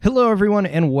Hello, everyone,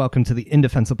 and welcome to the In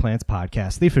Defense of Plants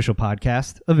podcast, the official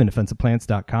podcast of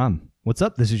indefenseofplants.com. What's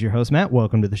up? This is your host, Matt.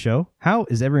 Welcome to the show. How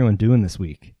is everyone doing this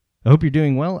week? I hope you're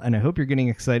doing well, and I hope you're getting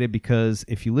excited because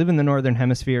if you live in the Northern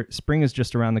Hemisphere, spring is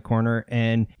just around the corner,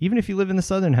 and even if you live in the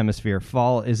Southern Hemisphere,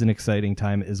 fall is an exciting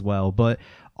time as well. But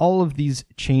all of these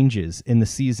changes in the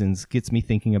seasons gets me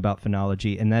thinking about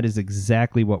phenology, and that is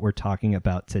exactly what we're talking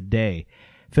about today.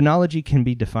 Phenology can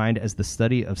be defined as the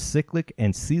study of cyclic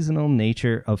and seasonal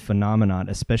nature of phenomenon,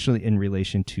 especially in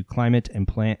relation to climate and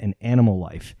plant and animal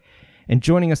life. And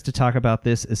joining us to talk about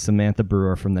this is Samantha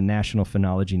Brewer from the National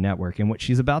Phenology Network. And what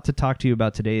she's about to talk to you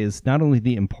about today is not only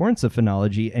the importance of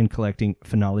phenology and collecting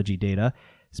phenology data,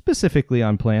 specifically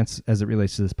on plants as it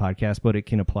relates to this podcast, but it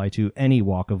can apply to any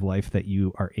walk of life that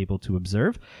you are able to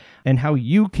observe, and how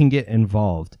you can get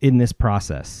involved in this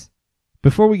process.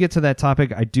 Before we get to that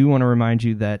topic, I do want to remind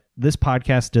you that this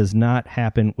podcast does not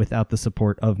happen without the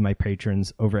support of my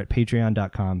patrons over at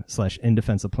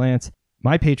patreon.com/indefenseofplants.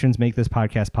 My patrons make this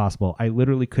podcast possible. I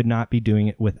literally could not be doing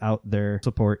it without their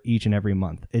support each and every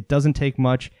month. It doesn't take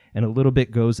much, and a little bit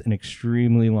goes an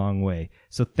extremely long way.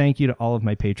 So thank you to all of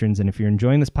my patrons, and if you're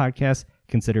enjoying this podcast,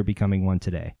 consider becoming one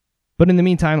today. But in the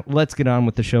meantime, let's get on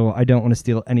with the show. I don't want to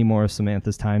steal any more of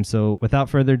Samantha's time, so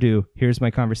without further ado, here's my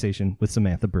conversation with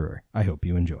Samantha Brewer. I hope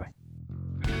you enjoy.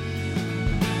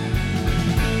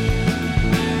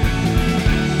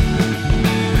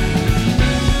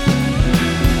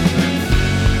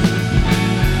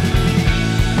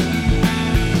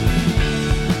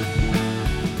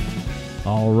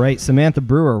 All right, Samantha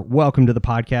Brewer, welcome to the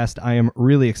podcast. I am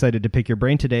really excited to pick your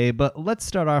brain today, but let's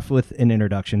start off with an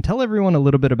introduction. Tell everyone a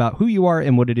little bit about who you are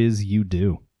and what it is you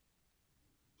do.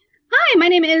 Hi, my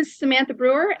name is Samantha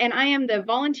Brewer, and I am the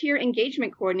Volunteer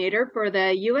Engagement Coordinator for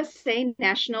the USA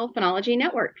National Phenology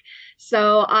Network.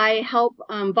 So I help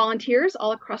volunteers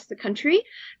all across the country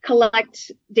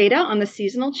collect data on the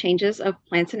seasonal changes of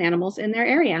plants and animals in their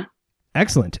area.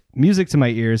 Excellent. Music to my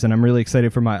ears, and I'm really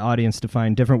excited for my audience to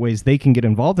find different ways they can get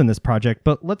involved in this project.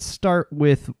 But let's start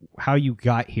with how you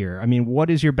got here. I mean, what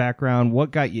is your background?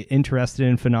 What got you interested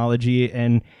in phenology?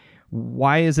 And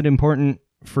why is it important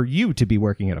for you to be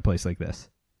working at a place like this?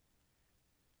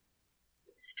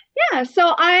 Yeah,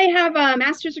 so I have a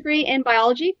master's degree in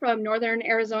biology from Northern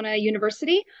Arizona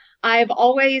University. I've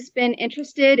always been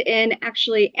interested in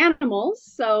actually animals,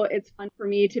 so it's fun for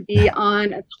me to be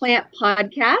on a plant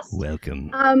podcast.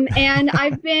 Welcome. And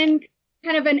I've been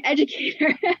kind of an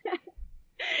educator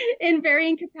in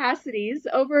varying capacities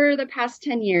over the past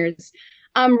 10 years.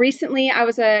 Recently, I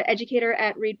was an educator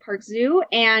at Reed Park Zoo,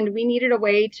 and we needed a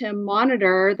way to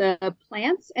monitor the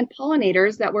plants and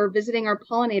pollinators that were visiting our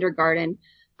pollinator garden.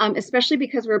 Especially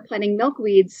because we're planting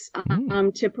milkweeds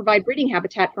to provide breeding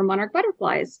habitat for monarch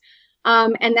butterflies.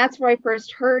 And that's where I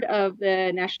first heard of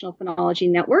the National Phenology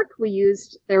Network. We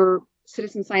used their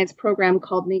citizen science program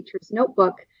called Nature's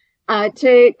Notebook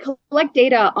to collect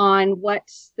data on what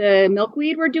the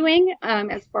milkweed were doing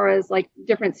as far as like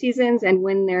different seasons and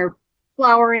when they're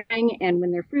flowering and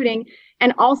when they're fruiting,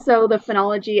 and also the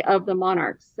phenology of the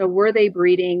monarchs. So were they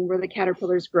breeding? Were the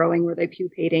caterpillars growing? Were they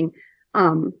pupating?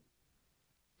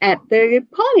 At the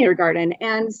pollinator garden.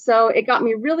 And so it got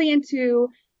me really into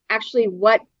actually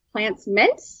what plants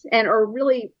meant or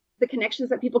really the connections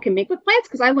that people can make with plants,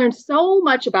 because I learned so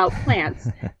much about plants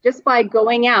just by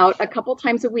going out a couple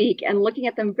times a week and looking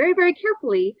at them very, very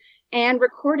carefully and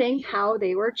recording how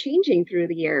they were changing through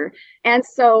the year. And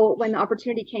so when the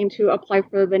opportunity came to apply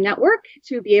for the network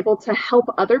to be able to help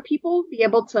other people be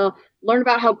able to learn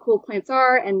about how cool plants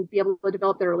are and be able to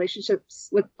develop their relationships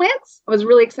with plants, I was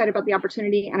really excited about the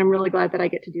opportunity, and I'm really glad that I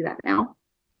get to do that now.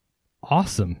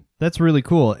 Awesome. That's really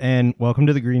cool. And welcome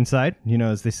to the green side. You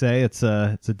know, as they say, it's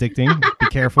addicting. Be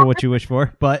careful what you wish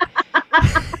for. But,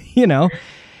 you know,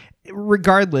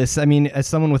 regardless, I mean, as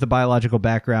someone with a biological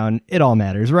background, it all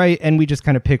matters, right? And we just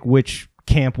kind of pick which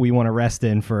camp we want to rest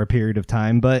in for a period of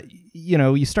time. But, you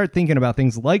know, you start thinking about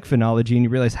things like phenology and you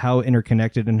realize how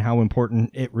interconnected and how important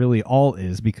it really all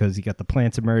is, because you got the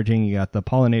plants emerging, you got the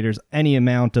pollinators, any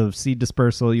amount of seed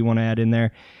dispersal you want to add in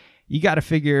there. You got to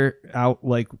figure out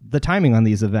like the timing on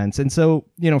these events. And so,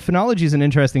 you know, phenology is an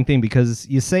interesting thing because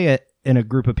you say it in a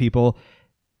group of people.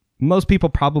 Most people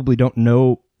probably don't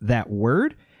know that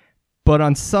word, but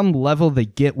on some level they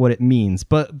get what it means.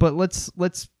 But let's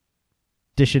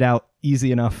dish it out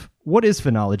easy enough. What is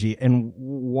phenology, and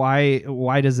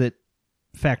why does it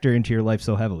factor into your life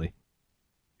so heavily?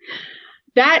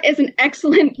 That is an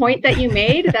excellent point that you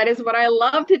made. That is what I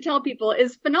love to tell people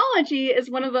is phenology is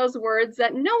one of those words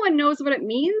that no one knows what it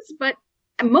means, but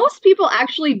most people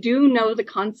actually do know the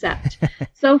concept.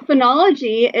 So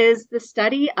phenology is the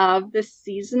study of the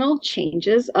seasonal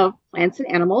changes of plants and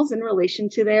animals in relation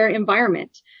to their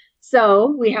environment.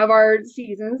 So we have our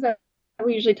seasons that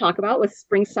we usually talk about with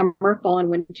spring, summer, fall, and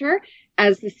winter.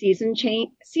 As the seasons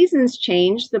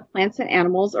change, the plants and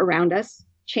animals around us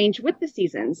change with the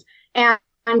seasons. And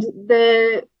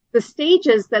the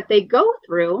stages that they go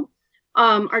through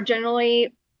are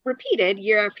generally repeated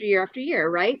year after year after year,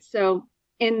 right? So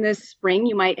in the spring,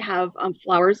 you might have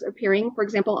flowers appearing, for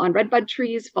example, on redbud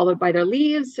trees, followed by their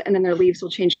leaves, and then their leaves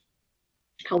will change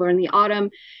color in the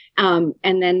autumn. And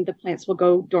then the plants will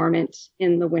go dormant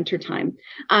in the wintertime.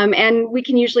 And we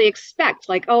can usually expect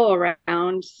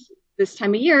around this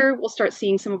time of year, we'll start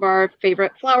seeing some of our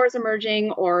favorite flowers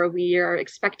emerging, or we are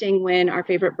expecting when our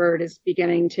favorite bird is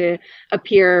beginning to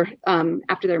appear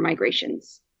after their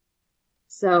migrations.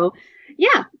 So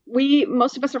yeah,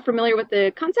 most of us are familiar with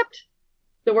the concept.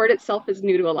 The word itself is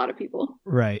new to a lot of people.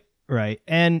 Right.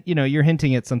 And, you're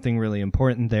hinting at something really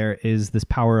important there is this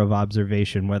power of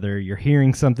observation, whether you're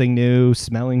hearing something new,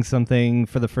 smelling something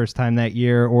for the first time that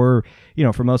year, or,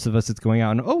 for most of us, it's going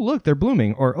out and, oh, look, they're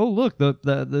blooming, or, oh, look,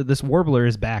 this warbler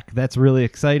is back. That's really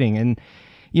exciting. And,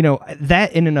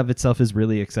 that in and of itself is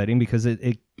really exciting because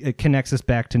it connects us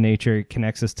back to nature. It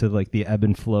connects us to like the ebb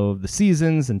and flow of the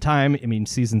seasons and time. I mean,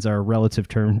 seasons are a relative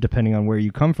term depending on where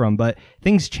you come from, but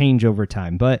things change over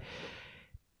time. But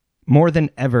more than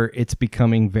ever, it's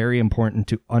becoming very important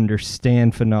to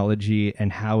understand phenology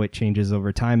and how it changes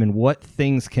over time and what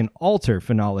things can alter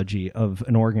phenology of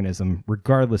an organism,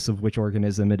 regardless of which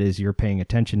organism it is you're paying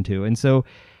attention to. And so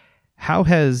how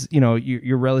has,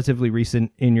 you're relatively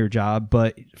recent in your job,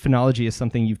 but phenology is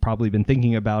something you've probably been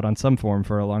thinking about on some form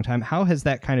for a long time. How has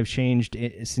that kind of changed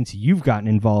since you've gotten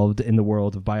involved in the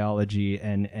world of biology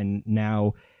and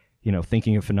now,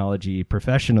 thinking of phenology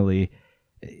professionally?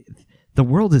 The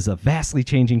world is a vastly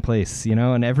changing place,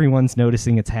 and everyone's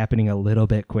noticing it's happening a little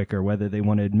bit quicker, whether they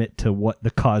want to admit to what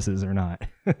the cause is or not.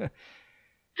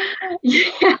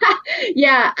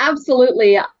 Yeah,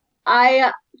 absolutely.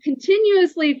 I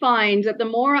continuously find that the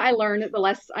more I learn, the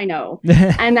less I know.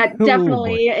 And that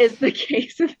definitely is the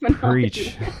case with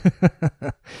phenology.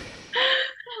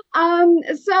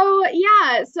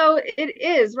 So it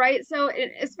is, right? So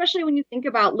especially when you think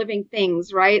about living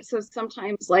things, right? So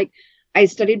sometimes I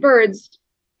studied birds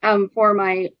while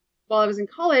I was in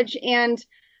college, and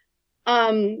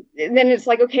then it's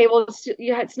okay, well,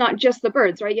 it's not just the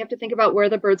birds, right? You have to think about where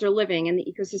the birds are living and the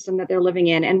ecosystem that they're living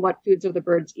in and what foods are the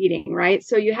birds eating, right?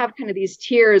 So you have kind of these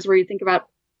tiers where you think about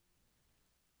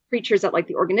creatures at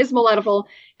the organismal level,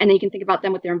 and then you can think about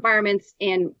them with their environments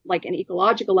in an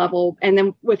ecological level. And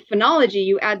then with phenology,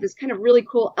 you add this kind of really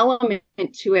cool element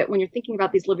to it when you're thinking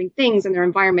about these living things and their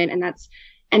environment, and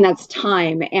that's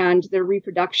time and their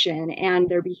reproduction and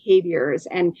their behaviors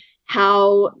and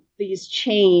how these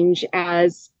change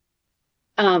as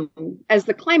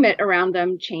the climate around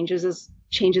them changes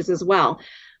as well.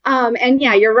 And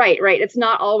yeah, you're right. It's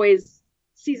not always,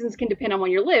 seasons can depend on where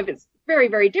you live. It's very,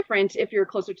 very different if you're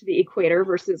closer to the equator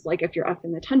versus if you're up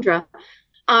in the tundra.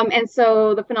 And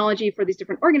so the phenology for these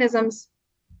different organisms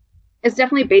is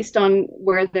definitely based on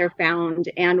where they're found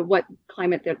and what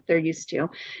climate that they're used to.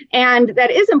 And that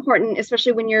is important,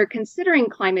 especially when you're considering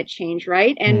climate change,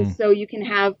 right? And so you can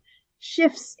have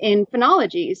shifts in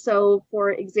phenology. So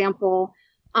for example,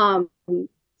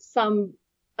 some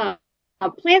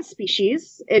plant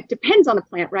species, it depends on the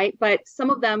plant, right? But some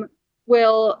of them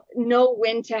will know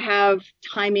when to have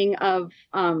timing of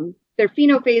their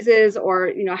phenophases,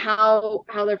 or how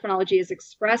their phenology is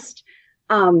expressed.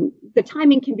 The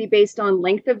timing can be based on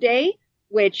length of day,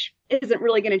 which isn't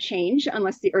really going to change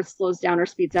unless the Earth slows down or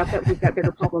speeds up. But we've got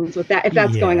bigger problems with that if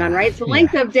that's going on, right? So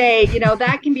length of day,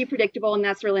 that can be predictable, and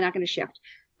that's really not going to shift.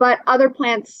 But other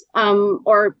plants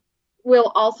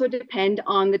will also depend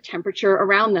on the temperature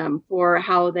around them for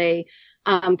how they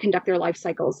conduct their life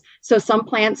cycles. So some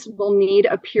plants will need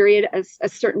a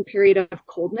certain period of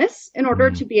coldness in order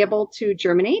to be able to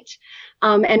germinate,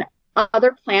 and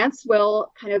other plants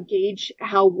will kind of gauge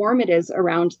how warm it is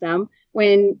around them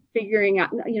when figuring out,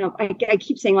 I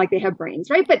keep saying they have brains,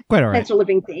 right? But plants are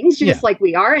living things just like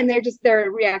we are, and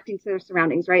they're reacting to their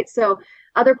surroundings, right? So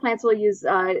other plants will use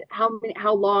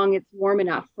how long it's warm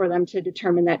enough for them to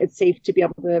determine that it's safe to be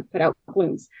able to put out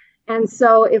blooms. And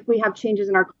so if we have changes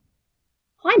in our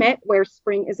climate where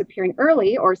spring is appearing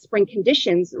early, or spring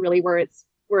conditions really where it's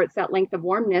that length of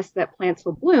warmness that plants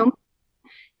will bloom,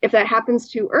 if that happens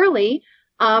too early,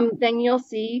 then you'll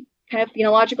see kind of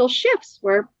phenological shifts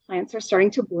where plants are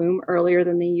starting to bloom earlier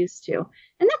than they used to.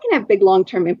 And that can have big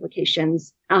long-term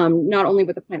implications, not only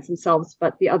with the plants themselves,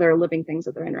 but the other living things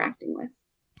that they're interacting with.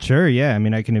 Sure, yeah. I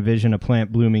mean, I can envision a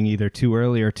plant blooming either too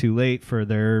early or too late for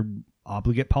their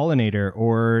obligate pollinator,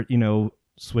 or,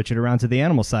 switch it around to the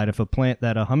animal side. If a plant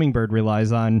that a hummingbird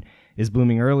relies on is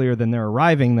blooming earlier than they're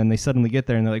arriving, then they suddenly get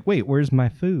there and they're like, wait, where's my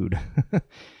food?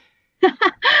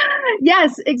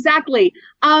 Yes, exactly.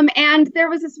 And there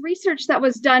was this research that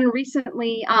was done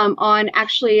recently on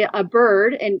actually a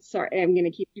bird. And sorry, I'm going to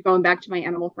keep going back to my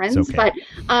animal friends, okay.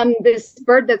 But this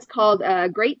bird that's called a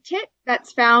great tit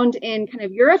that's found in kind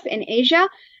of Europe and Asia.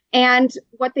 And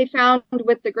what they found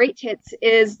with the great tits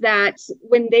is that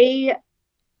when they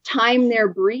time their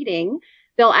breeding,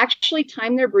 they'll actually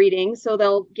time their breeding. So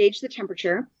they'll gauge the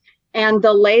temperature and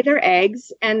they'll lay their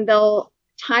eggs, and they'll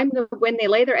time when they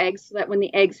lay their eggs so that when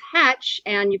the eggs hatch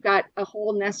and you've got a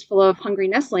whole nest full of hungry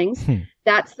nestlings,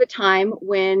 that's the time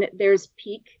when there's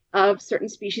peak of certain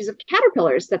species of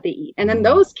caterpillars that they eat. And then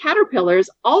those caterpillars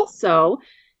also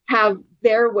have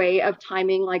their way of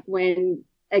timing, like when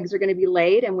eggs are going to be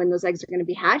laid and when those eggs are going to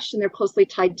be hatched, and they're closely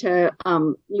tied to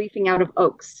leafing out of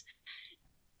oaks.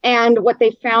 And what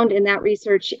they found in that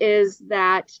research is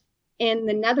that in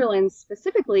the Netherlands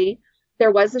specifically,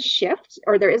 there is a shift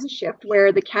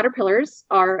where the caterpillars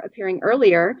are appearing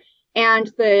earlier, and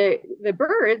the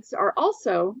birds are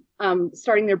also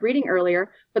starting their breeding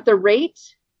earlier, but the rate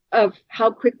of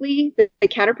how quickly the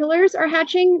caterpillars are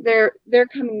hatching, they're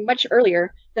coming much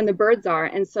earlier than the birds are.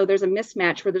 And so there's a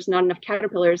mismatch where there's not enough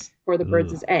caterpillars for the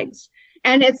birds' eggs.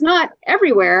 And it's not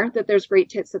everywhere that there's great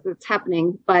tits that's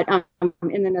happening, but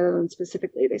in the Netherlands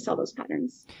specifically, they saw those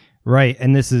patterns. Right.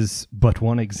 And this is but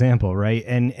one example, right?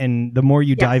 And the more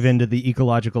you dive into the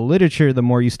ecological literature, the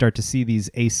more you start to see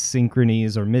these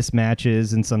asynchronies or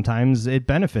mismatches. And sometimes it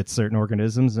benefits certain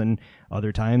organisms and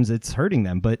other times it's hurting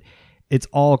them. But it's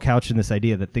all couched in this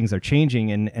idea that things are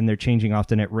changing, and they're changing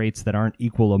often at rates that aren't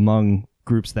equal among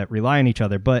groups that rely on each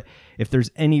other. But if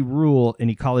there's any rule in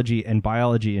ecology and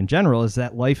biology in general, is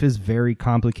that life is very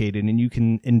complicated, and you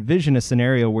can envision a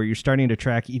scenario where you're starting to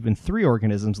track even 3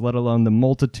 organisms, let alone the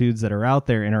multitudes that are out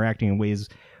there interacting in ways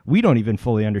we don't even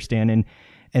fully understand.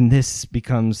 And this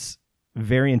becomes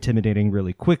very intimidating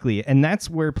really quickly. And that's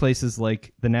where places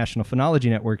like the National Phenology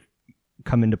Network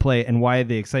come into play, and why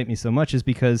they excite me so much is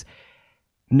because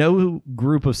no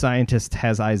group of scientists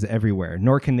has eyes everywhere,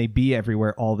 nor can they be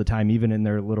everywhere all the time, even in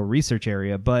their little research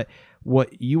area. But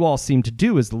what you all seem to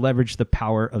do is leverage the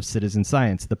power of citizen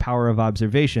science, the power of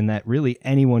observation that really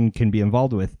anyone can be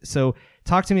involved with. So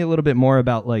talk to me a little bit more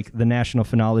about like the National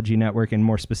Phenology Network, and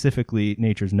more specifically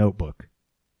Nature's Notebook.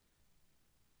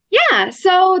 Yeah,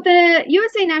 so the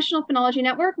USA National Phenology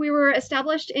Network, we were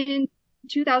established in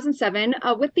 2007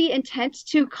 with the intent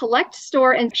to collect,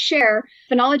 store, and share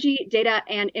phenology data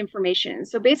and information.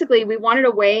 So basically, we wanted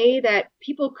a way that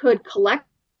people could collect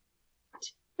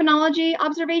phenology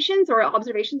observations or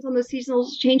observations on those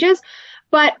seasonal changes,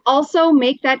 but also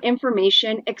make that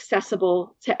information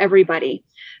accessible to everybody.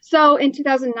 So in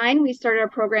 2009, we started a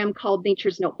program called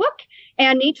Nature's Notebook.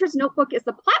 And Nature's Notebook is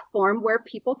the platform where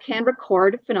people can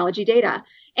record phenology data.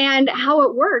 And how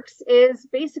it works is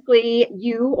basically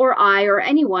you or I or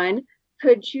anyone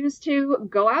could choose to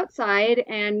go outside,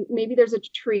 and maybe there's a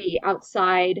tree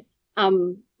outside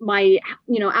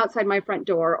outside my front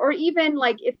door, or even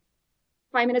like if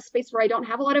I'm in a space where I don't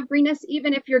have a lot of greenness,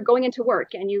 even if you're going into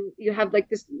work and you have like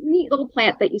this neat little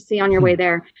plant that you see on your way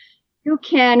there, you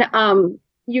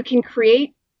can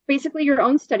create basically your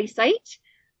own study site.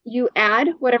 You add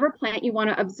whatever plant you want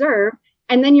to observe,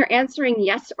 and then you're answering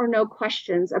yes or no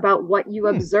questions about what you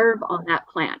observe on that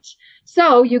plant.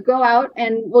 So you go out,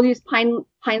 and we'll use pine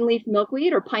leaf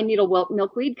milkweed or pine needle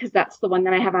milkweed, because that's the one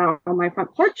that I have out on my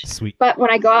front porch. Sweet. But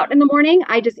when I go out in the morning,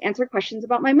 I just answer questions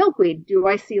about my milkweed. Do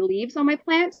I see leaves on my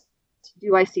plant?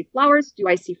 Do I see flowers? Do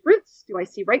I see fruits? Do I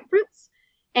see ripe fruits?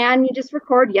 And you just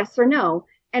record yes or no.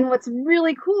 And what's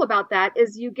really cool about that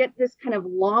is you get this kind of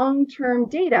long-term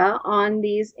data on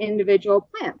these individual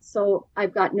plants. So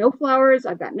I've got no flowers,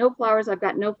 I've got no flowers, I've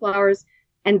got no flowers.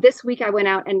 And this week I went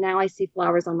out and now I see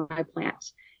flowers on my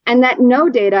plant. And that no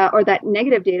data, or that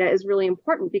negative data, is really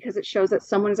important because it shows that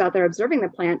someone is out there observing the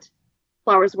plant.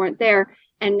 Flowers weren't there.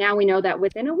 And now we know that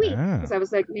within a week, because I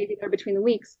was like, maybe they're between the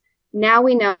weeks. Now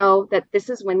we know that this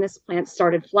is when this plant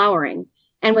started flowering.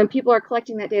 And when people are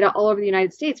collecting that data all over the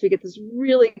United States, we get this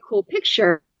really cool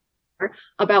picture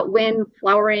about when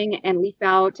flowering and leaf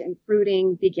out and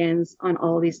fruiting begins on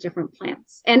all these different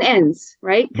plants and ends,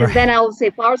 right? Because then I'll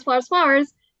say flowers, flowers,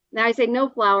 flowers. Now I say no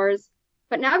flowers,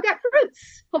 but now I've got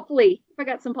fruits, hopefully, if I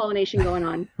got some pollination going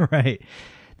on. Right.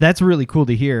 That's really cool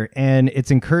to hear. And it's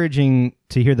encouraging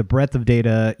to hear the breadth of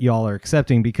data y'all are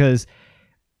accepting, because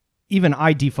even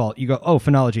I default, you go, oh,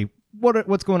 phenology,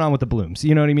 what's going on with the blooms?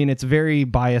 You know what I mean? It's very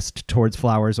biased towards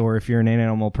flowers. Or if you're an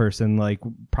animal person, like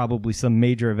probably some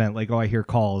major event, like, oh, I hear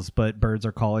calls, but birds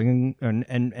are calling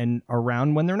and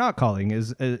around when they're not calling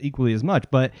is equally as much.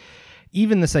 But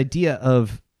even this idea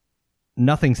of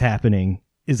nothing's happening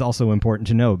is also important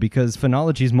to know, because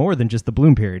phenology is more than just the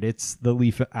bloom period. It's the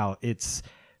leaf out. It's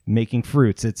making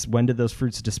fruits. It's when did those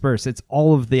fruits disperse? It's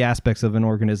all of the aspects of an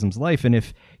organism's life. And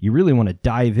if you really want to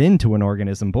dive into an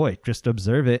organism, boy, just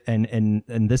observe it. And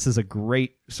this is a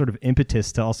great sort of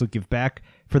impetus to also give back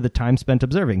for the time spent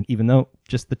observing, even though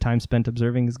just the time spent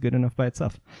observing is good enough by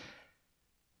itself.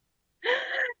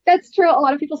 That's true. A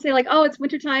lot of people say like, oh, it's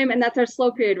wintertime and that's our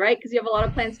slow period, right? Because you have a lot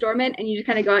of plants dormant and you just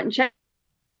kind of go out and check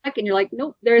and you're like,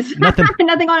 nope, there's nothing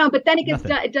going on. But then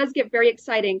it does get very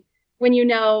exciting when you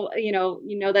know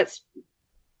that's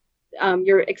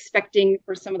you're expecting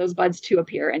for some of those buds to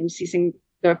appear and seeing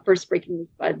the first breaking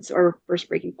buds or first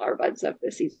breaking flower buds of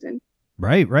the season.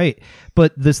 Right.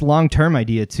 But this long-term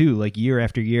idea too, like year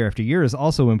after year after year, is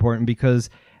also important, because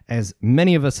as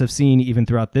many of us have seen even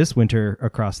throughout this winter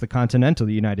across the continental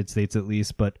United States at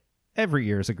least, but every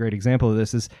year is a great example of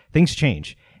this, is things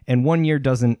change. And one year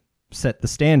doesn't set the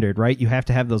standard, right? You have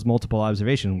to have those multiple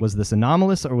observations. Was this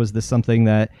anomalous, or was this something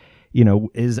that,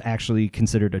 is actually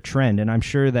considered a trend? And I'm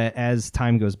sure that as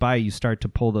time goes by, you start to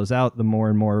pull those out, the more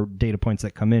and more data points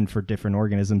that come in for different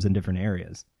organisms in different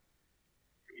areas.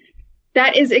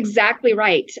 That is exactly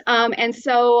right. And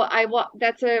so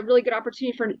that's a really good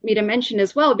opportunity for me to mention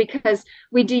as well, because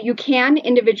you can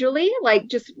individually, like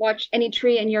just watch any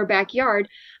tree in your backyard.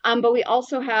 But we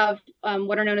also have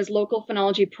what are known as local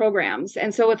phenology programs.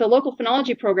 And so with a local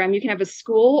phenology program, you can have a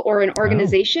school or an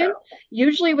organization,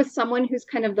 usually with someone who's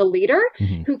kind of the leader,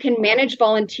 who can manage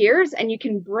volunteers, and you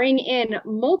can bring in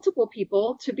multiple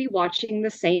people to be watching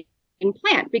the same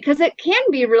plant, because it can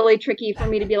be really tricky for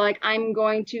me to be like, I'm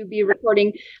going to be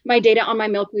recording my data on my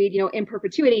milkweed, in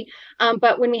perpetuity.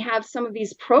 But when we have some of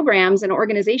these programs and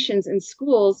organizations and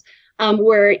schools,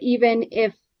 where even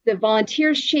if the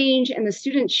volunteers change and the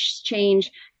students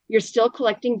change, you're still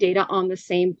collecting data on the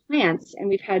same plants. And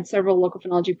we've had several local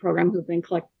phenology programs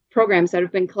that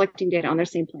have been collecting data on their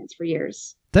same plants for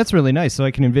years. That's really nice. So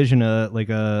I can envision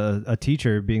a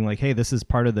teacher being like, hey, this is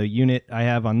part of the unit I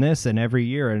have on this, and every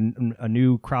year a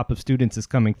new crop of students is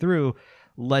coming through.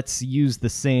 Let's use the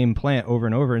same plant over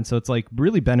and over. And so it's like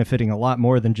really benefiting a lot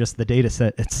more than just the data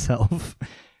set itself.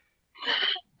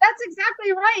 That's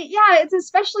exactly right. Yeah, it's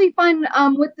especially fun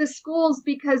with the schools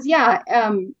because,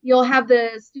 you'll have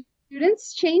the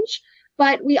students change,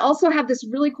 but we also have this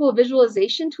really cool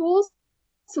visualization tools.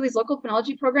 So these local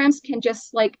phenology programs can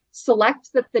just like select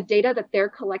the data that they're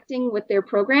collecting with their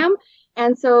program.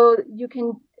 And so you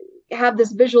can have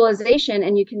this visualization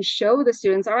and you can show the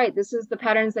students, all right, this is the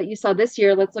patterns that you saw this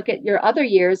year. Let's look at your other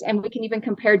years. And we can even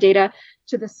compare data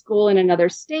to the school in another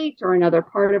state or another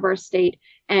part of our state.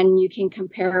 And you can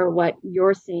compare what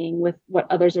you're seeing with what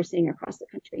others are seeing across the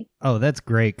country. Oh, that's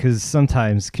great. Because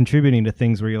sometimes contributing to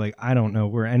things where you're like, I don't know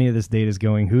where any of this data is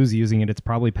going, who's using it. It's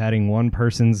probably padding one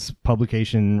person's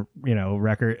publication,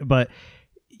 record. But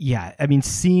yeah, I mean,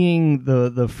 seeing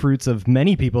the fruits of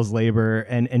many people's labor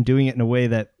and doing it in a way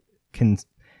that can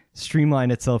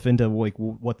streamline itself into like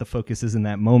what the focus is in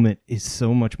that moment is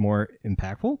so much more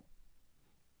impactful.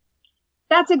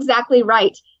 That's exactly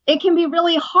right. It can be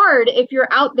really hard if you're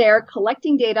out there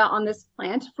collecting data on this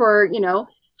plant for,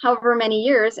 however many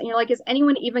years. And you're like, is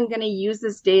anyone even going to use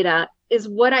this data? Is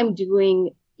what I'm doing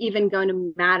even going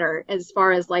to matter as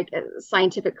far as like a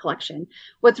scientific collection?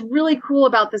 What's really cool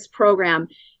about this program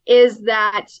is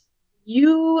that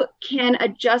you can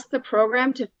adjust the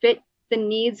program to fit the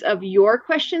needs of your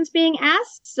questions being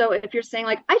asked. So if you're saying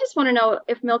like, I just want to know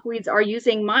if milkweeds are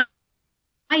using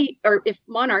or if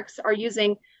monarchs are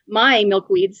using my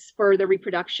milkweeds for the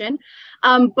reproduction.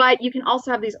 But you can also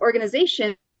have these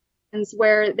organizations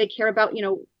where they care about,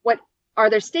 what are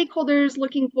their stakeholders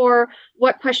looking for?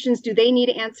 What questions do they need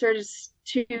answers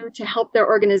to help their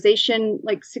organization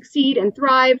like succeed and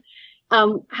thrive?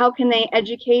 How can they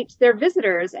educate their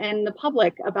visitors and the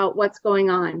public about what's going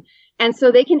on? And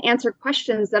so they can answer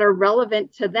questions that are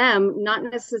relevant to them, not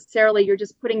necessarily you're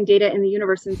just putting data in the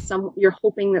universe and you're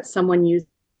hoping that someone uses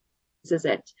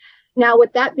it. Now,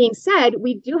 with that being said,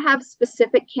 we do have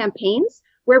specific campaigns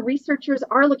where researchers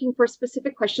are looking for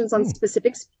specific questions on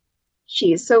specific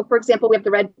species. So, for example, we have the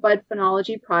Red Bud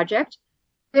Phenology Project.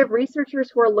 We have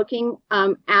researchers who are looking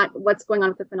at what's going on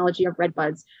with the phenology of red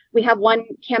buds. We have one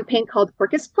campaign called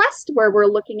Quercus Quest, where we're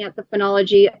looking at the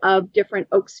phenology of different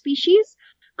oak species.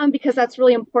 because that's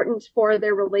really important for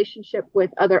their relationship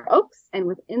with other oaks and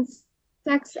with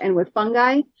insects and with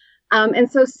fungi.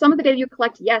 And so some of the data you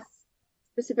collect, yes,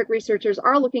 specific researchers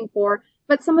are looking for,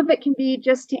 but some of it can be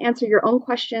just to answer your own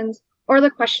questions or the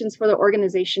questions for the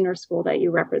organization or school that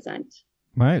you represent.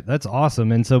 Right. That's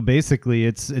awesome. And so basically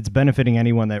it's benefiting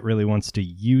anyone that really wants to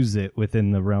use it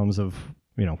within the realms of,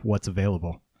 what's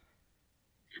available.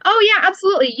 Oh, yeah,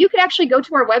 absolutely. You could actually go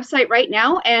to our website right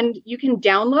now and you can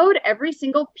download every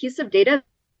single piece of data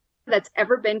that's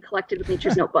ever been collected with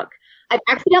Nature's Notebook. I've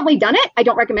accidentally done it. I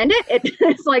don't recommend it.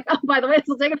 It's like, oh, by the way, this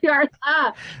will take a few hours.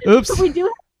 Oops. So we do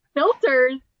have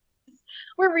filters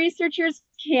where researchers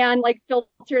can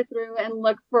filter through and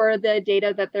look for the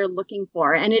data that they're looking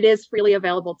for. And it is freely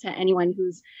available to anyone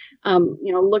who's,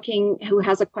 looking, who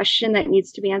has a question that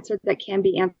needs to be answered, that can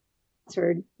be answered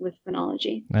with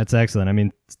phenology. That's excellent. I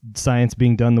mean, science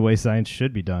being done the way science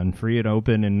should be done, free and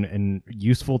open and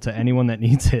useful to anyone that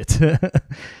needs it.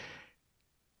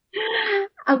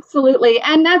 Absolutely.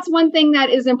 And that's one thing that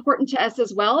is important to us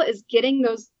as well, is getting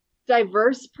those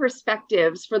diverse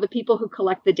perspectives for the people who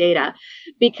collect the data,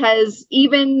 because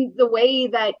even the way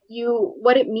that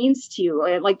what it means to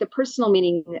you, like the personal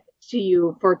meaning to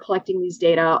you for collecting these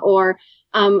data, or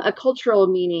a cultural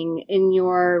meaning in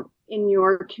your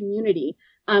community,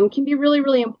 can be really,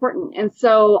 really important. And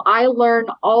so I learn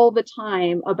all the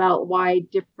time about why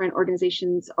different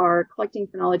organizations are collecting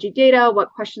phenology data,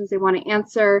 what questions they want to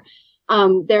answer,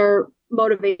 their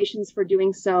motivations for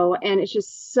doing so. And it's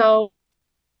just so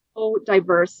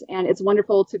diverse, and it's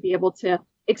wonderful to be able to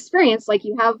experience, like,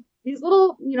 you have these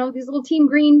little team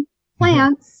green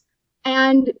plants,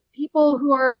 and people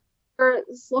who are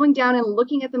slowing down and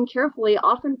looking at them carefully,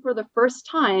 often for the first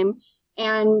time,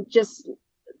 and just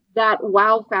that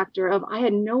wow factor of, I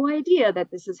had no idea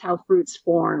that this is how fruits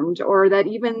formed, or that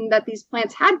even that these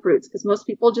plants had fruits, because most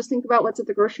people just think about what's at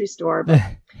the grocery store, but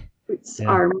fruits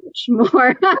are much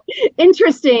more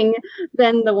interesting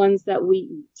than the ones that we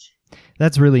eat.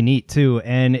 That's really neat too.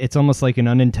 And it's almost like an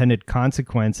unintended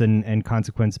consequence, and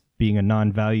consequence being a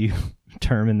non-value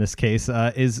term in this case,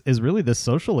 is really the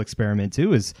social experiment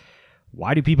too, is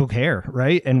why do people care,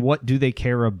 right? And what do they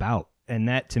care about? And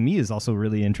that to me is also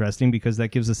really interesting, because that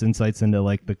gives us insights into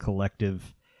like the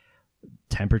collective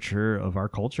temperature of our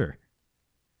culture.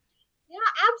 Yeah,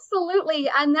 absolutely.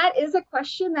 And that is a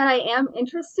question that I am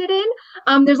interested in.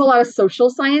 There's a lot of social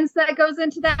science that goes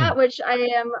into that, which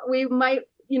we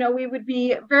would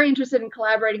be very interested in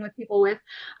collaborating with people with.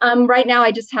 Right now,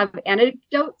 I just have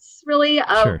anecdotes really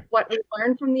of what we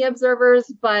learned from the observers,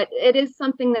 but it is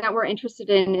something that we're interested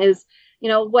in, is,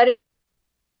 what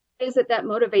is it that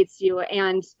motivates you?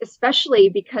 And especially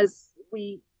because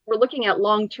we're looking at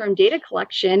long-term data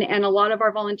collection, and a lot of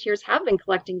our volunteers have been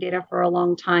collecting data for a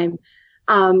long time.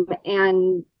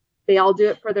 And they all do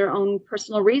it for their own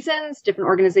personal reasons. Different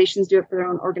organizations do it for their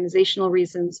own organizational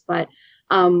reasons, but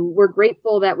we're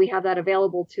grateful that we have that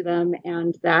available to them,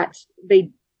 and that they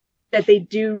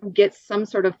do get some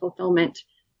sort of fulfillment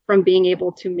from being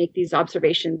able to make these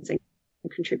observations and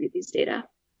contribute these data.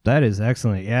 That is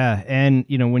excellent. Yeah. And,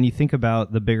 when you think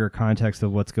about the bigger context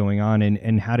of what's going on,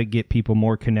 and how to get people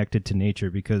more connected to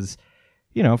nature, because,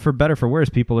 for better, for worse,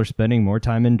 people are spending more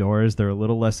time indoors. They're a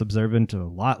lot less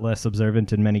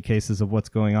observant in many cases of what's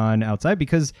going on outside,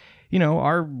 because,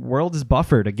 our world is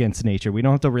buffered against nature. We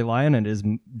don't have to rely on it as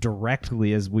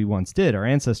directly as we once did, our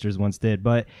ancestors once did.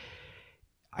 But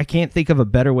I can't think of a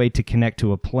better way to connect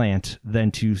to a plant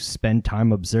than to spend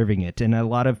time observing it. And a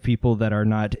lot of people that are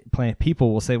not plant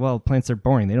people will say, well, plants are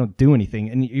boring, they don't do anything.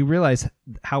 And you realize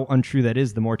how untrue that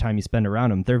is the more time you spend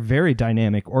around them. They're very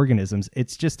dynamic organisms.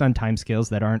 It's just on timescales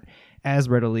that aren't as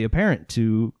readily apparent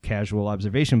to casual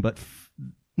observation, but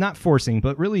not forcing,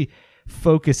 but really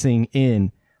focusing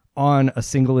in on a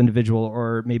single individual,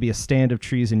 or maybe a stand of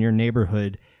trees in your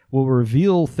neighborhood, will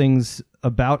reveal things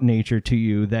about nature to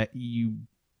you that you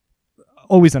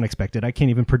always unexpected. I can't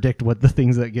even predict what the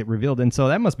things that get revealed. And so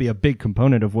that must be a big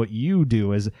component of what you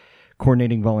do as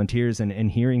coordinating volunteers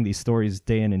and hearing these stories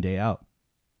day in and day out.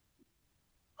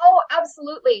 Oh,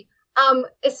 absolutely.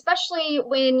 Especially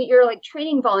when you're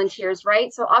training volunteers,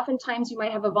 right? So oftentimes you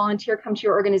might have a volunteer come to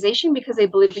your organization because they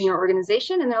believe in your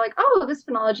organization, and they're like, oh, this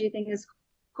phenology thing is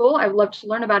cool, I'd love to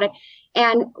learn about it.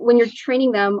 And when you're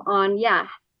training them on,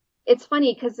 it's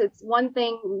funny because it's one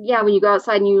thing, when you go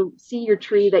outside and you see your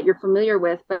tree that you're familiar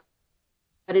with, but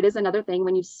it is another thing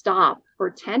when you stop for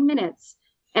 10 minutes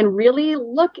and really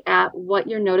look at what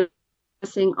you're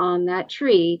noticing on that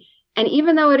tree. And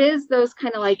even though it is those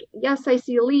kind of yes, I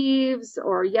see leaves,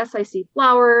 or yes, I see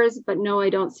flowers, but no, I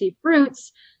don't see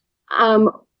fruits.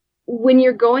 when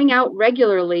you're going out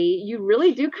regularly, you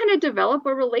really do kind of develop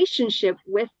a relationship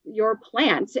with your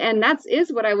plants. And that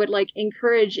is what I would like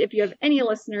encourage if you have any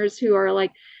listeners who are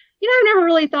like, I've never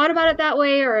really thought about it that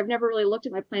way, or I've never really looked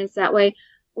at my plants that way.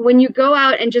 When you go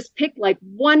out and just pick like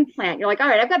one plant, you're like, all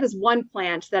right, I've got this one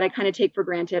plant that I kind of take for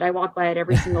granted. I walk by it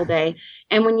every single day.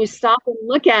 And when you stop and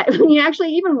look at, when you actually,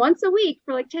 even once a week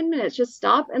for like 10 minutes, just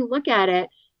stop and look at it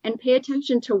and pay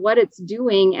attention to what it's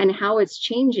doing and how it's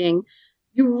changing,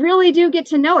 you really do get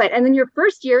to know it. And then your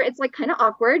first year, it's like kind of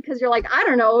awkward because you're like, I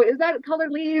don't know, is that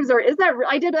colored leaves, or is that,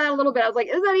 I did that a little bit. I was like,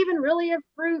 is that even really a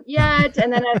fruit yet?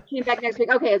 And then I came back next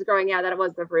week, okay, it's growing. Yeah, that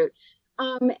was the fruit.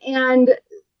 And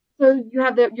so you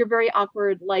have your very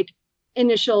awkward, like,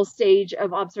 initial stage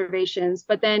of observations.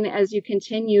 But then as you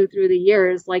continue through the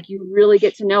years, like, you really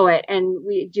get to know it. And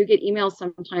we do get emails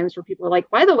sometimes where people are like,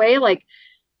 by the way, like,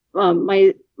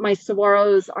 my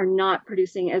saguaros are not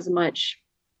producing as much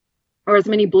or as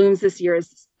many blooms this year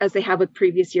as they have with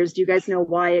previous years. Do you guys know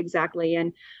why exactly?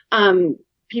 And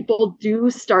people do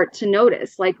start to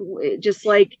notice, like, just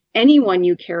like anyone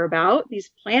you care about,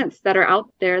 these plants that are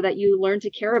out there that you learn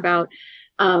to care about,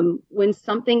 when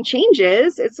something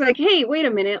changes, it's like, hey, wait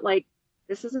a minute, like,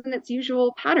 this isn't its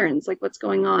usual patterns, like, what's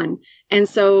going on? And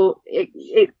so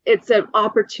it's an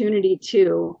opportunity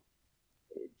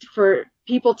for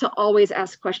people to always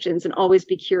ask questions and always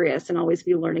be curious and always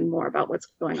be learning more about what's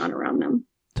going on around them.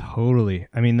 Totally.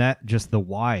 I mean, that just the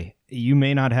why. You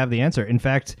may not have the answer. In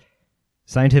fact,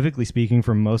 scientifically speaking,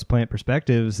 from most plant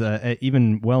perspectives,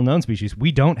 even well-known species,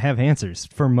 we don't have answers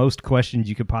for most questions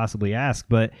you could possibly ask.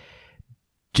 But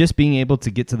just being able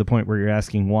to get to the point where you're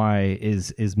asking why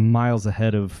is miles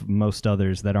ahead of most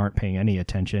others that aren't paying any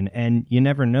attention. And you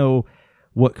never know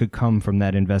what could come from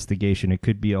that investigation. It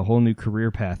could be a whole new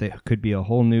career path. It could be a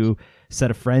whole new set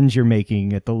of friends you're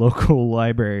making at the local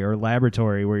library or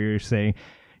laboratory where you're saying,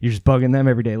 you're just bugging them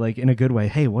every day, like, in a good way.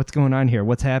 Hey, what's going on here?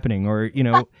 What's happening? Or,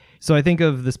 so I think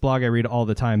of this blog I read all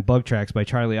the time, Bug Tracks by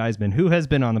Charlie Eisman, who has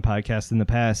been on the podcast in the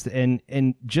past, and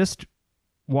just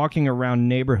walking around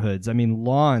neighborhoods, I mean,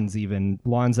 lawns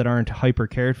that aren't hyper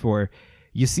cared for,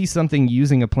 you see something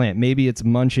using a plant, maybe it's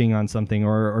munching on something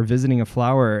or visiting a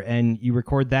flower, and you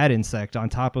record that insect on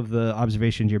top of the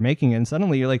observations you're making, and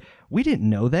suddenly you're like, we didn't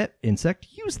know that insect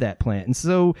used that plant. And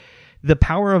so the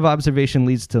power of observation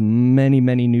leads to many,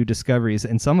 many new discoveries,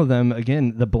 and some of them,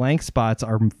 again, the blank spots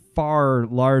are far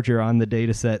larger on the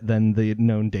data set than the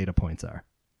known data points are.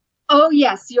 Oh,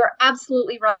 yes, you're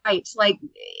absolutely right. Like,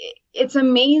 it's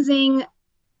amazing.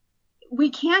 We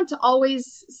can't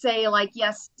always say, like,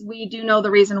 yes, we do know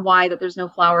the reason why that there's no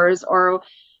flowers, or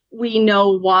we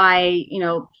know why,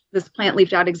 this plant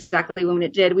leafed out exactly when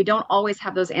it did. We don't always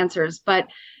have those answers, but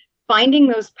finding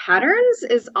those patterns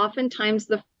is oftentimes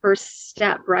the first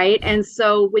step, right? And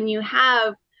so when you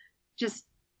have just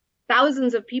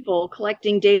thousands of people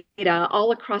collecting data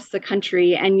all across the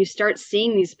country, and you start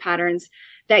seeing these patterns,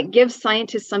 that gives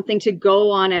scientists something to go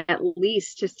on at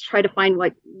least to try to find,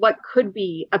 like, what could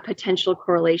be a potential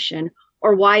correlation,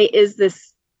 or why is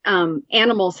this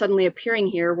animal suddenly appearing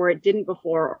here where it didn't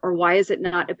before, or why is it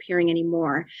not appearing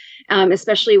anymore?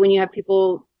 Especially when you have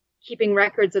people keeping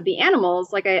records of the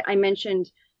animals, like I mentioned,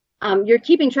 you're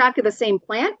keeping track of the same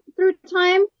plant through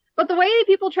time, but the way that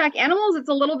people track animals, it's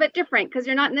a little bit different because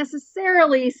you're not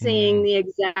necessarily seeing the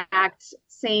exact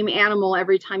same animal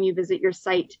every time you visit your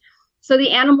site. So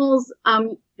the animals,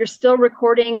 you're still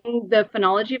recording the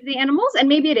phenology of the animals, and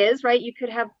maybe it is, right? You could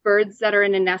have birds that are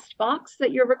in a nest box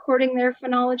that you're recording their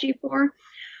phenology for.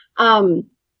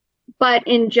 But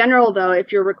in general, though,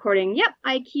 if you're recording, yep,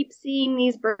 I keep seeing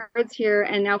these birds here,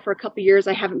 and now for a couple of years,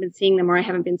 I haven't been seeing them, or I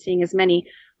haven't been seeing as many.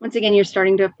 Once again, you're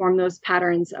starting to form those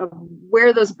patterns of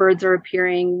where those birds are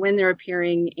appearing, when they're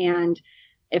appearing, and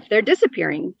if they're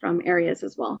disappearing from areas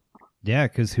as well. Yeah,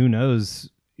 because who knows?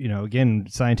 Again,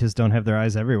 scientists don't have their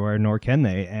eyes everywhere, nor can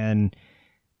they. And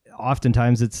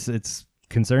oftentimes it's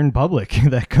concerned public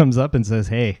that comes up and says,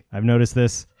 hey, I've noticed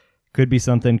this. Could be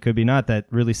something, could be not. That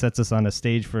really sets us on a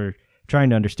stage for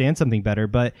trying to understand something better.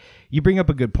 But you bring up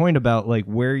a good point about, like,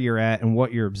 where you're at and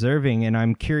what you're observing. And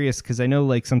I'm curious because I know,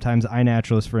 like, sometimes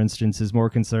iNaturalist, for instance, is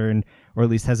more concerned, or at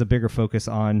least has a bigger focus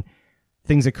on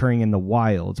things occurring in the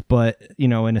wild. But,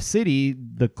 in a city,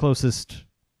 the closest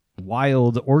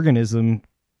wild organism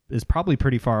is probably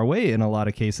pretty far away in a lot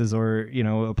of cases, or,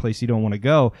 a place you don't want to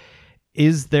go.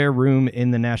 Is there room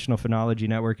in the National Phenology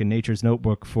Network and Nature's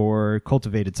Notebook for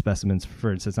cultivated specimens,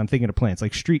 for instance? I'm thinking of plants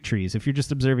like street trees. If you're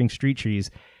just observing street trees,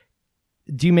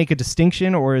 do you make a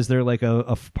distinction, or is there like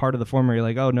a part of the form where you're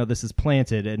like, oh, no, this is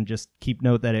planted, and just keep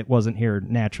note that it wasn't here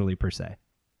naturally per se?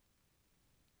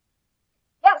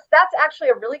 Yes, that's actually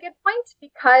a really good point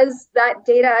because that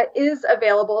data is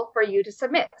available for you to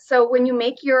submit. So when you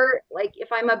make your, like, if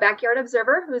I'm a backyard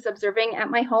observer who's observing at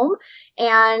my home,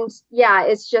 and yeah,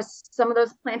 it's just some of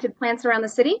those planted plants around the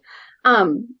city,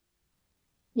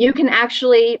 you can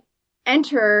actually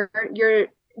enter your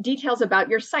details about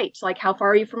your site, like how far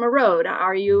are you from a road?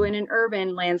 Are you in an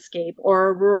urban landscape or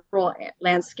a rural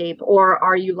landscape? Or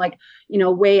are you like,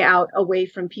 way out away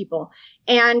from people?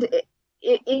 And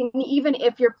even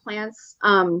if your plants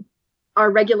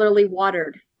are regularly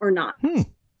watered or not,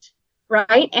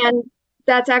 right? And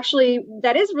that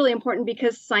is really important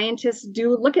because scientists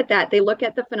do look at that. They look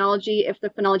at the phenology, if the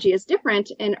phenology is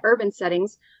different in urban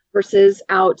settings versus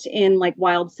out in like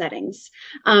wild settings.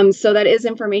 So that is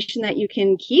information that you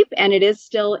can keep, and it is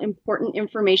still important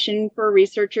information for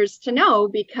researchers to know,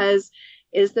 because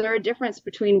is there a difference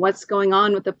between what's going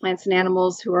on with the plants and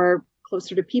animals who are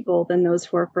closer to people than those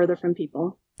who are further from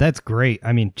people? That's great.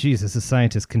 I mean, geez, as a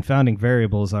scientist, confounding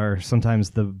variables are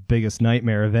sometimes the biggest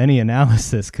nightmare of any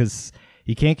analysis, because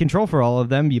you can't control for all of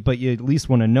them, but you at least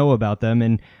want to know about them.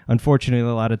 And unfortunately,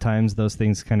 a lot of times those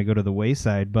things kind of go to the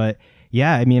wayside. But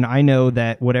yeah, I mean, I know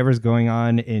that whatever's going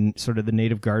on in sort of the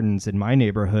native gardens in my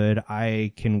neighborhood,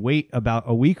 I can wait about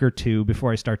a week or two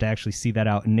before I start to actually see that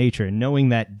out in nature. And knowing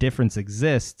that difference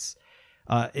exists,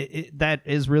 that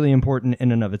is really important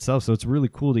in and of itself. So it's really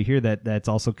cool to hear that that's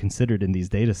also considered in these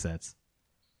data sets.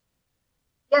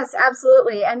 Yes,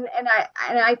 absolutely. And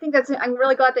I think I'm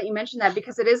really glad that you mentioned that,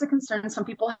 because it is a concern some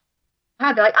people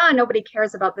have. They're like, nobody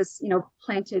cares about this,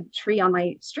 planted tree on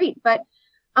my street. But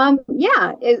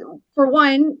for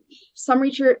one, some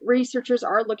researchers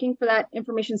are looking for that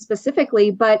information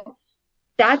specifically, but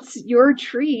that's your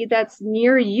tree that's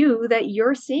near you that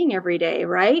you're seeing every day,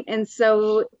 right? And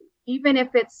so even if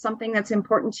it's something that's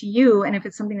important to you, and if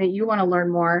it's something that you want to learn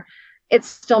more, it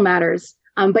still matters.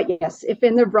 But yes, if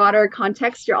in the broader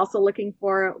context, you're also looking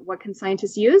for what can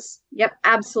scientists use? Yep,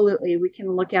 absolutely. We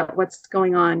can look at what's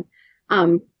going on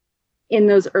in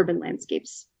those urban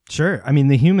landscapes. Sure. I mean,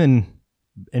 the human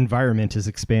environment is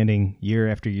expanding year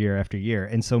after year after year.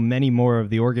 And so many more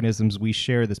of the organisms we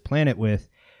share this planet with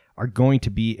are going to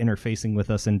be interfacing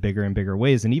with us in bigger and bigger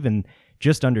ways. And even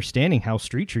just understanding how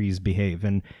street trees behave,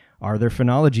 and are their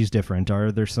phenologies different?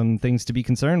 Are there some things to be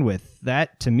concerned with?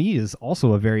 That, to me, is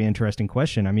also a very interesting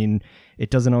question. I mean, it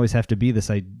doesn't always have to be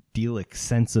this idyllic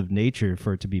sense of nature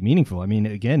for it to be meaningful. I mean,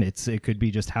 again, it could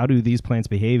be just, how do these plants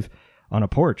behave on a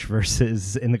porch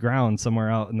versus in the ground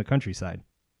somewhere out in the countryside?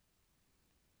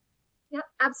 Yeah,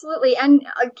 absolutely. And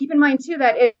keep in mind, too,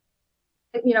 that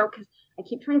because I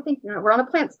keep trying to think, we're on a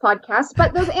plants podcast,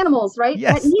 but those animals, right?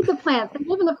 Yes. That need the plants, that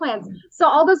live in the plants. So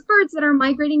all those birds that are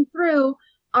migrating through,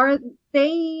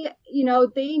 they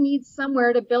need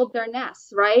somewhere to build their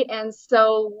nests, right? And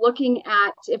so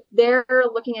if they're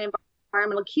looking at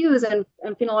environmental cues and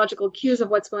phenological cues of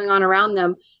what's going on around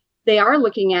them, they are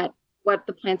looking at what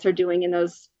the plants are doing in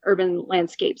those urban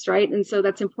landscapes, right? And so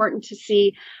that's important to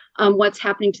see what's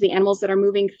happening to the animals that are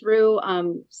moving through.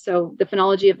 So the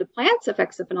phenology of the plants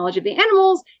affects the phenology of the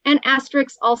animals, and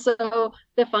asterisk also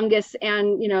the fungus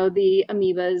and, the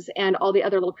amoebas and all the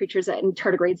other little creatures and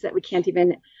tardigrades that we can't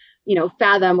even,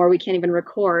 fathom, or we can't even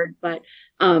record. But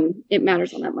it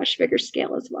matters on that much bigger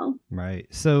scale as well. Right.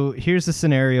 So here's a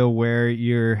scenario where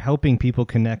you're helping people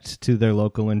connect to their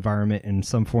local environment in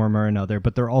some form or another,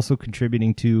 but they're also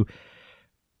contributing to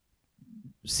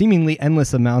seemingly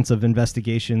endless amounts of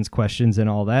investigations, questions, and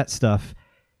all that stuff.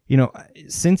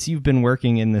 Since you've been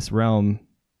working in this realm,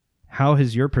 how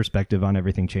has your perspective on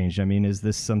everything changed? I mean, is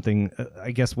this something, I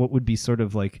guess, what would be sort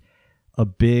of like a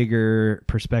bigger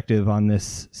perspective on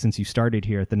this since you started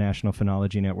here at the National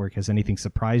Phenology Network? Has anything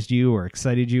surprised you or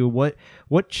excited you? What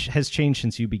has changed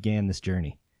since you began this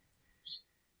journey?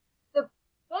 The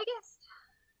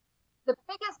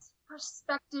biggest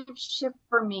perspective shift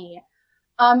for me.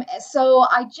 So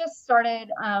I just started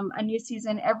a new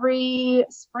season. Every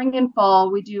spring and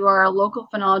fall, we do our local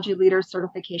phenology leader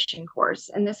certification course.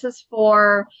 And this is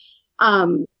for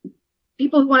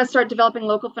people who want to start developing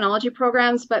local phenology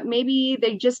programs, but maybe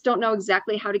they just don't know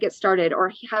exactly how to get started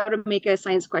or how to make a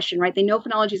science question, right? They know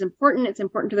phenology is important. It's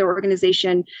important to their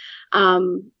organization.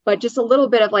 But just a little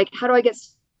bit of like, how do I get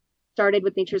started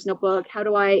with Nature's Notebook? How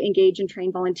do I engage and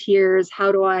train volunteers?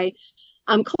 How do I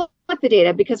collect the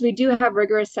data? Because we do have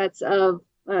rigorous sets of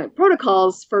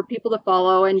protocols for people to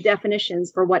follow and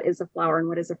definitions for what is a flower and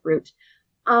what is a fruit.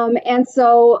 And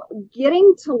so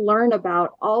getting to learn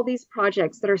about all these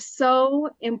projects that are so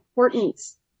important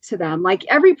to them, like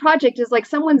every project is like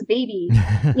someone's baby,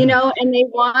 and they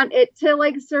want it to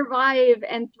like survive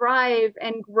and thrive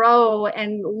and grow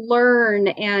and learn.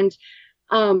 And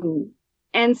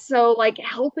And so like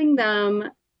helping them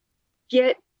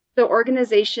get the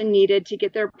organization needed to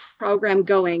get their program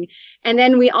going. And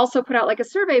then we also put out like a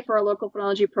survey for our local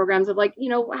phenology programs of like,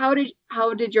 how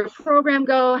did your program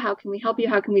go? How can we help you?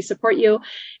 How can we support you?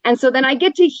 And so then I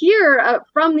get to hear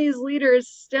from these leaders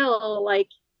still like,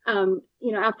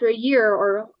 after a year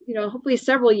or, hopefully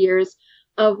several years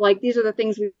of like, these are the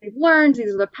things we've learned.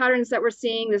 These are the patterns that we're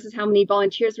seeing. This is how many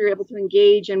volunteers we were able to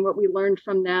engage and what we learned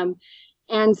from them.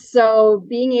 And so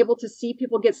being able to see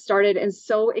people get started and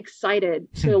so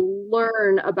excited to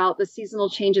learn about the seasonal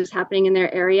changes happening in their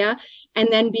area, and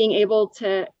then being able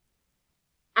to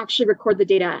actually record the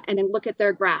data and then look at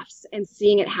their graphs and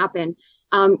seeing it happen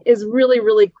is really,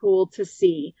 really cool to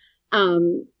see.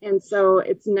 And so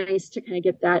it's nice to kind of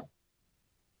get that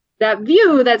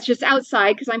view that's just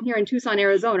outside, because I'm here in Tucson,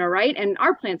 Arizona, right? And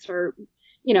our plants are,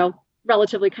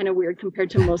 relatively kind of weird compared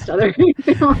to most other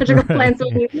phenological plants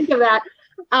when you think of that.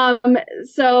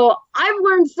 So I've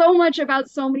learned so much about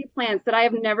so many plants that I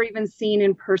have never even seen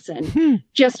in person,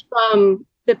 just from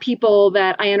the people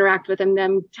that I interact with and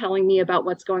them telling me about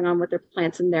what's going on with their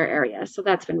plants in their area. So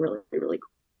that's been really, really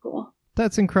cool.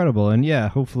 That's incredible. And yeah,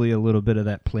 hopefully a little bit of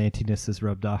that plantiness is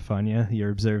rubbed off on you.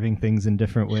 You're observing things in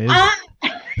different ways. I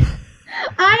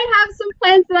have some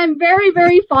plants that I'm very,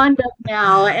 very fond of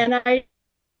now. And I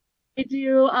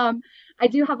do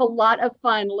have a lot of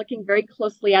fun looking very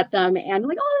closely at them and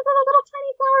like, oh, little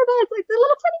tiny flower buds, like the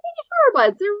little tiny baby flower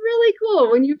buds. They're really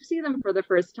cool when you see them for the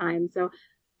first time. So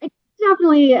I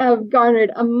definitely have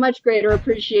garnered a much greater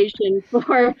appreciation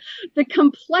for the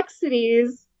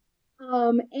complexities.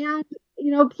 And,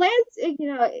 plants,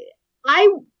 I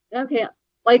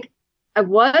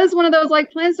was one of those,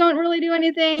 like, plants don't really do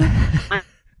anything.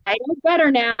 I know better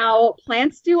now.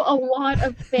 Plants do a lot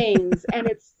of things, and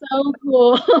it's so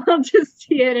cool to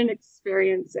see it and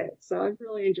experience it. So I've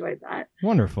really enjoyed that.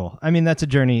 Wonderful. I mean, that's a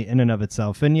journey in and of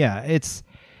itself. And yeah, it's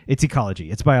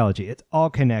ecology, it's biology, it's all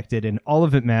connected, and all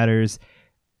of it matters.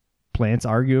 Plants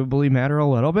arguably matter a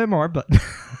little bit more, but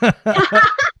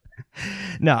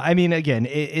no, I mean, again,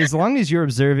 as long as you're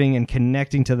observing and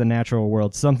connecting to the natural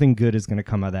world, something good is going to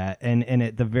come of that. And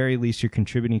at the very least, you're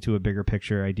contributing to a bigger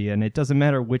picture idea. And it doesn't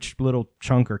matter which little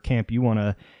chunk or camp you want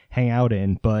to hang out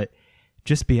in, but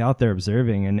just be out there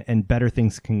observing, and better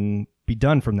things can be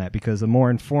done from that, because a more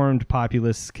informed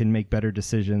populace can make better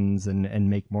decisions and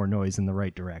make more noise in the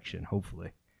right direction,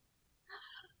 hopefully.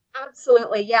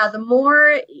 Absolutely. Yeah. The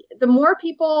more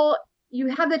people you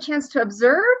have the chance to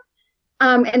observe,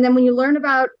 and then when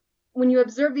you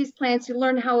observe these plants, you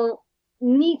learn how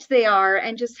neat they are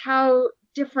and just how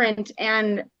different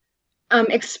and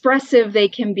expressive they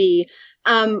can be.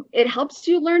 It helps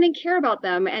you learn and care about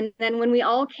them. And then when we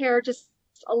all care just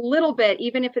a little bit,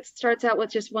 even if it starts out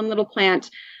with just one little plant,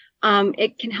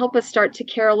 it can help us start to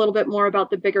care a little bit more about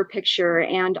the bigger picture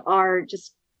and our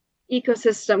just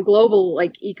global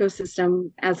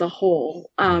ecosystem as a whole,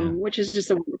 which is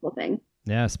just a wonderful thing.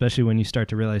 Yeah, especially when you start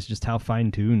to realize just how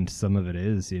fine-tuned some of it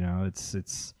is.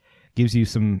 It's gives you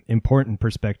some important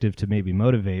perspective to maybe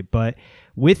motivate. But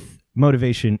with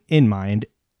motivation in mind,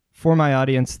 for my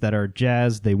audience that are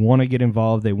jazzed, they want to get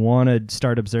involved, they want to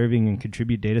start observing and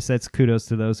contribute data sets, kudos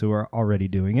to those who are already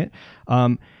doing it.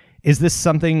 Is this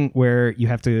something where you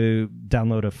have to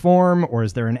download a form, or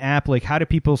is there an app? Like, how do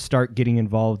people start getting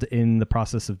involved in the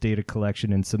process of data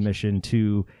collection and submission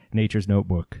to Nature's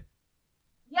Notebook?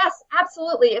 Yes,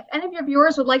 absolutely. If any of your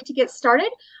viewers would like to get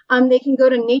started, they can go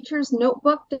to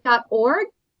naturesnotebook.org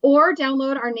or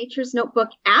download our Nature's Notebook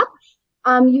app.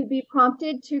 You'd be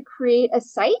prompted to create a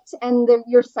site, and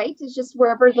your site is just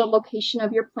wherever the location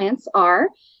of your plants are.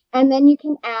 And then you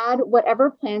can add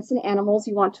whatever plants and animals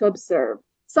you want to observe.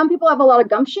 Some people have a lot of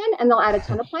gumption and they'll add a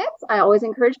ton of plants. I always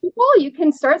encourage people, you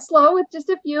can start slow with just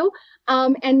a few,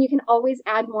 and you can always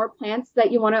add more plants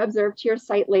that you want to observe to your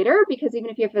site later, because even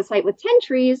if you have a site with 10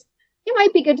 trees, it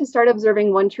might be good to start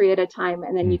observing one tree at a time,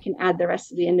 and then you can add the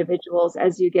rest of the individuals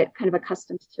as you get kind of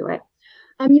accustomed to it.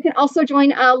 You can also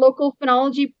join a local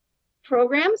phenology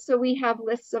program. So we have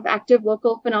lists of active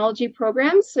local phenology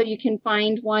programs, so you can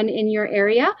find one in your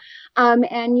area,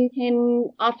 and you can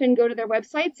often go to their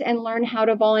websites and learn how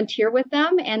to volunteer with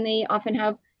them. And they often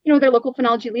have, their local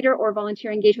phenology leader or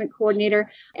volunteer engagement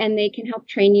coordinator, and they can help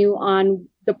train you on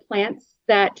the plants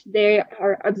that they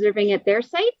are observing at their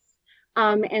sites.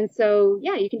 And so,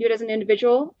 yeah, you can do it as an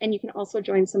individual, and you can also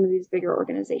join some of these bigger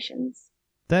organizations.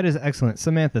 That is excellent.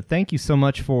 Samantha, thank you so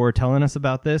much for telling us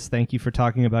about this. Thank you for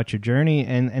talking about your journey,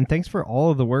 and thanks for all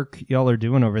of the work y'all are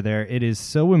doing over there. It is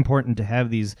so important to have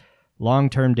these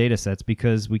long-term data sets,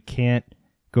 because we can't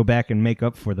go back and make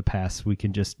up for the past, we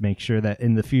can just make sure that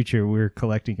in the future we're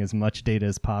collecting as much data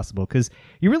as possible, because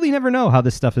you really never know how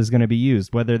this stuff is going to be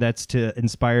used, whether that's to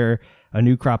inspire a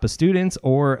new crop of students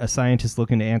or a scientist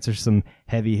looking to answer some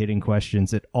heavy-hitting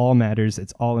questions. It all matters.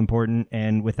 It's all important.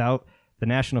 And without the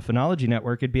National Phenology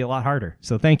Network, it'd be a lot harder.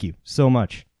 So thank you so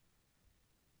much.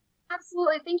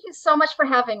 Absolutely. Thank you so much for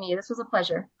having me. This was a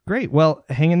pleasure. Great. Well,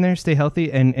 hang in there, stay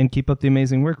healthy, and keep up the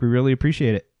amazing work. We really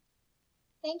appreciate it.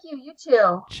 Thank you. You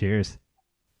too. Cheers.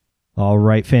 All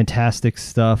right, fantastic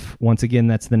stuff. Once again,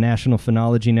 that's the National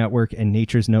Phenology Network and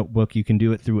Nature's Notebook. You can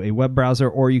do it through a web browser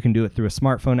or you can do it through a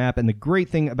smartphone app. And the great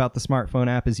thing about the smartphone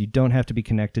app is you don't have to be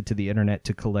connected to the internet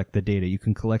to collect the data. You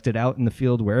can collect it out in the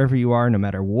field wherever you are, no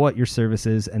matter what your service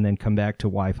is, and then come back to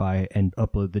Wi-Fi and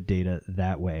upload the data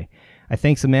that way. I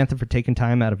thank Samantha for taking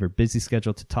time out of her busy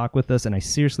schedule to talk with us, and I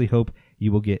seriously hope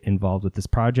you will get involved with this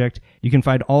project. You can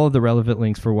find all of the relevant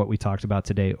links for what we talked about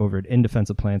today over at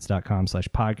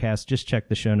indefenseofplants.com/podcast. Just check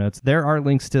the show notes. There are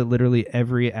links to literally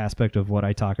every aspect of what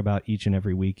I talk about each and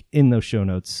every week in those show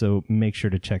notes, so make sure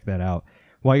to check that out.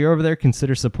 While you're over there,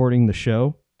 consider supporting the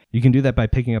show. You can do that by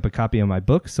picking up a copy of my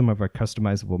book, some of our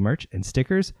customizable merch and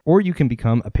stickers, or you can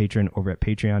become a patron over at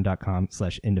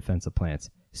patreon.com/indefenseofplants.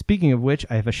 Speaking of which,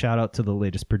 I have a shout out to the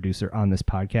latest producer on this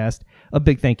podcast. A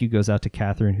big thank you goes out to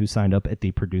Catherine, who signed up at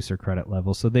the producer credit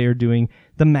level. So they are doing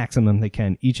the maximum they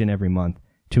can each and every month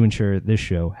to ensure this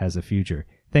show has a future.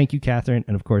 Thank you, Catherine.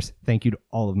 And of course, thank you to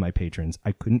all of my patrons.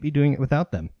 I couldn't be doing it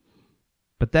without them.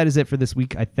 But that is it for this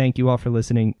week. I thank you all for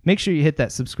listening. Make sure you hit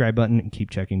that subscribe button and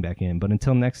keep checking back in. But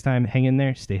until next time, hang in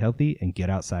there, stay healthy, and get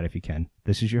outside if you can.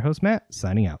 This is your host, Matt,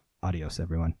 signing out. Adios,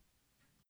 everyone.